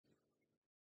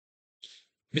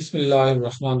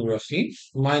Bismillahirrahmanirrahim.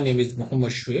 My name is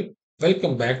Muhammad Shoaib.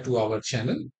 Welcome back to our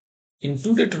channel. In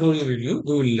today's tutorial video,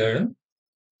 we will learn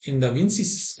in the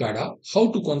WinCC SCADA how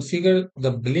to configure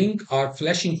the blink or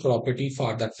flashing property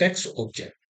for the text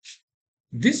object.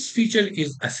 This feature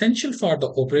is essential for the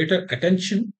operator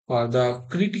attention for the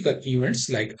critical events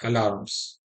like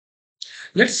alarms.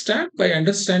 Let's start by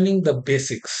understanding the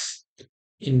basics.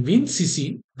 In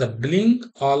WinCC, the blink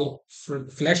or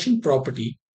flashing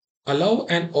property allow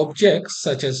an object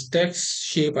such as text,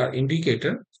 shape, or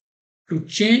indicator to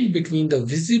change between the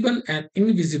visible and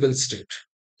invisible state.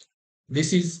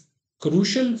 This is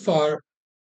crucial for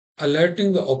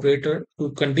alerting the operator to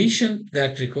conditions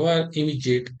that require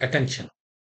immediate attention.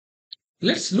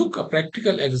 Let's look a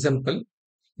practical example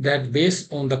that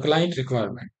based on the client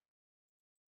requirement.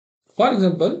 For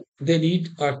example, they need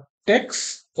a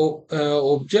text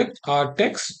object or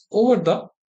text over the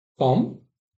form.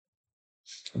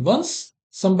 Once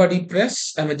somebody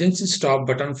press emergency stop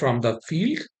button from the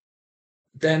field,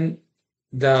 then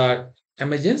the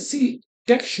emergency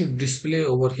text should display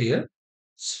over here,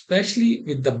 especially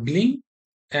with the blink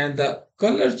and the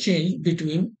color change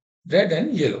between red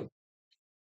and yellow.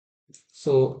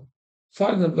 So,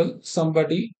 for example,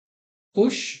 somebody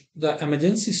push the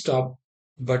emergency stop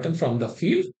button from the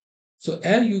field. So,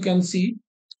 as you can see,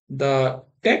 the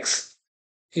text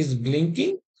is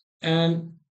blinking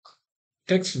and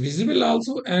text visible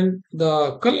also, and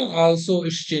the color also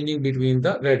is changing between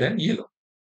the red and yellow.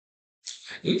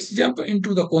 Let's jump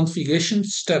into the configuration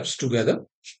steps together.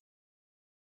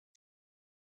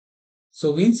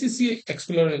 So WinCC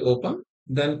Explorer is open.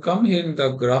 Then come here in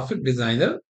the graphic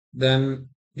designer. Then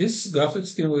this graphic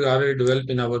scheme we already developed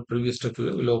in our previous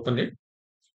tutorial. We'll open it.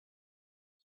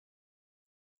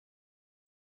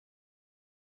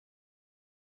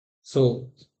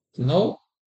 So now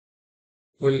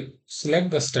we'll select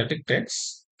the static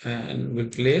text and we'll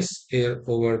place here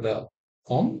over the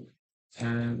form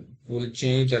and we'll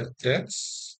change the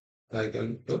text like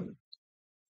I'll put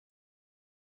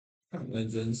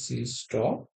emergency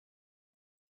stop.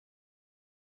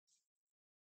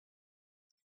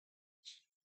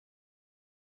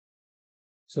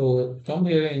 So come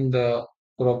here in the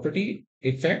property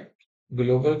effect,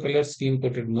 global color scheme,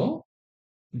 put it no.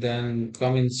 Then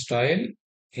come in style,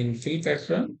 in fill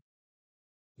pattern,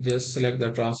 just select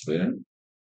the transparent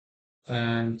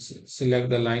and select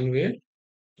the line weight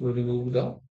to remove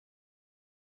the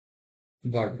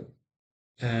border.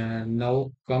 And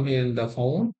now come here in the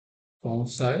font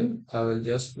size, I will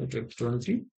just put it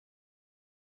 20.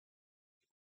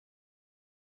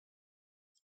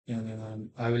 And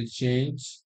I will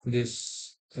change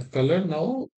this color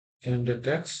now in the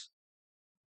text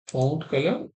font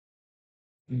color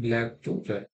black to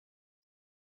red.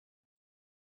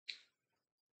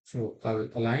 So I will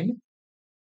align.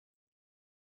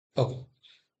 Okay.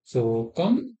 So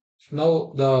come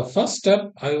now the first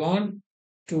step I want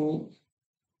to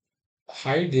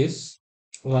hide this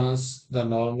once the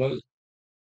normal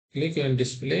click and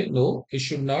display. No, it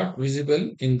should not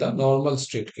visible in the normal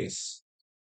state case.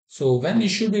 So when it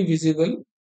should be visible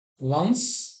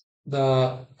once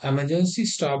the emergency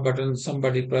stop button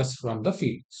somebody press from the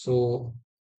field. So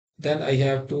then I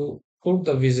have to put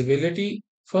the visibility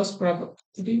first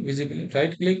property visibility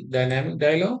right click dynamic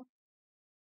dialog,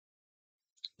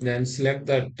 then select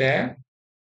the tab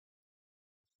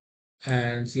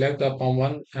and select the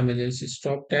POM1 emergency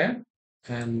stop tab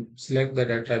and select the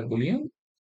data type boolean.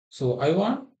 So I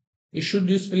want it should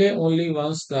display only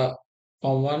once the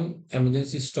POM1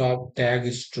 emergency stop tag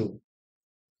is true.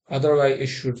 Otherwise, it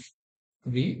should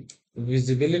be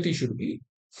visibility should be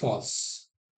false.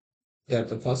 That's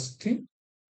the first thing.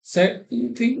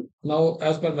 Second thing, now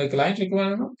as per my client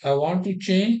requirement, I want to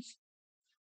change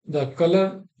the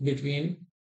color between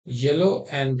yellow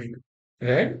and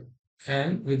red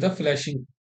and with the flashing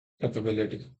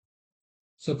capability.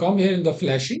 So come here in the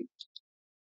flashing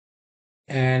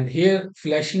and here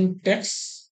flashing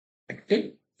text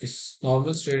active is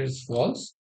normal state is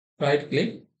false. Right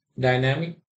click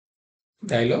dynamic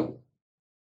dialog,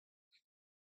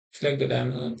 select the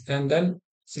dynamic and then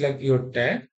select your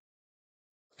tag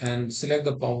and select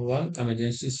the POM1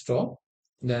 emergency stop.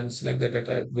 Then select the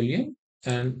data boolean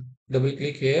and double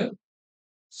click here.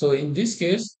 So in this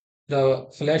case, the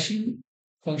flashing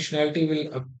functionality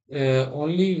will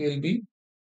only will be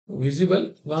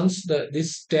visible once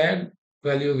this tag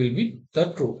value will be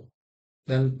the true.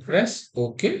 Then press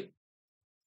OK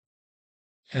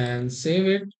and save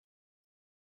it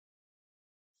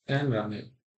and run it.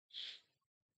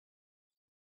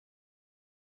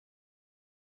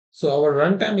 So our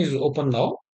runtime is open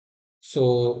now.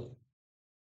 So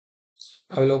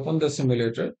I will open the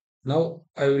simulator. Now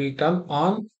I will turn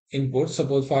on input.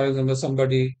 Suppose, for example,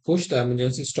 somebody pushed the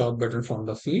emergency stop button from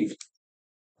the field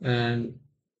and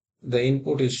the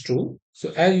input is true.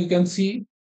 So as you can see,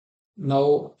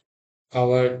 now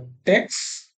our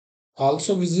text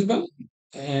also visible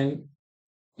and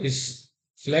is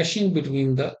flashing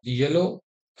between the yellow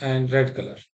and red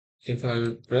color. If I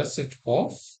will press it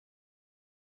off,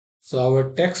 so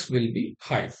our text will be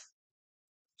hide.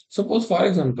 Suppose, for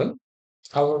example,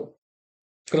 our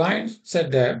client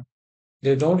said that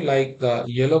they don't like the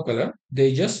yellow color,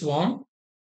 they just want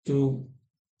to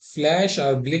flash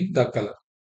or blink the color.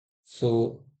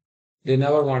 So they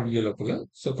never want yellow color.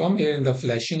 So come here in the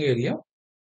flashing area.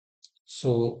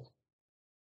 So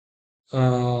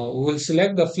we'll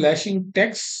select the flashing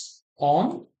text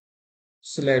on,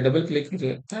 select double click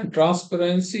it and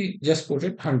transparency, just put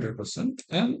it 100%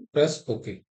 and press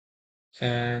OK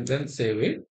and then save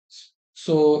it.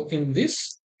 So in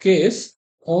this case,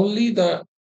 only the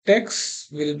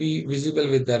text will be visible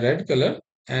with the red color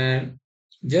and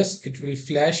just it will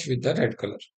flash with the red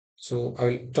color. So I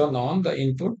will turn on the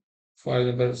input. For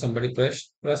example, somebody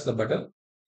press the button.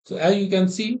 So as you can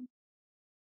see,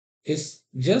 it's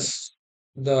just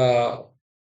the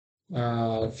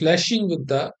flashing with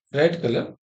the red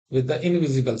color with the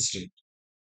invisible state.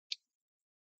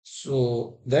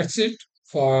 So that's it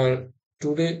for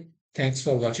today. Thanks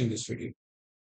for watching this video.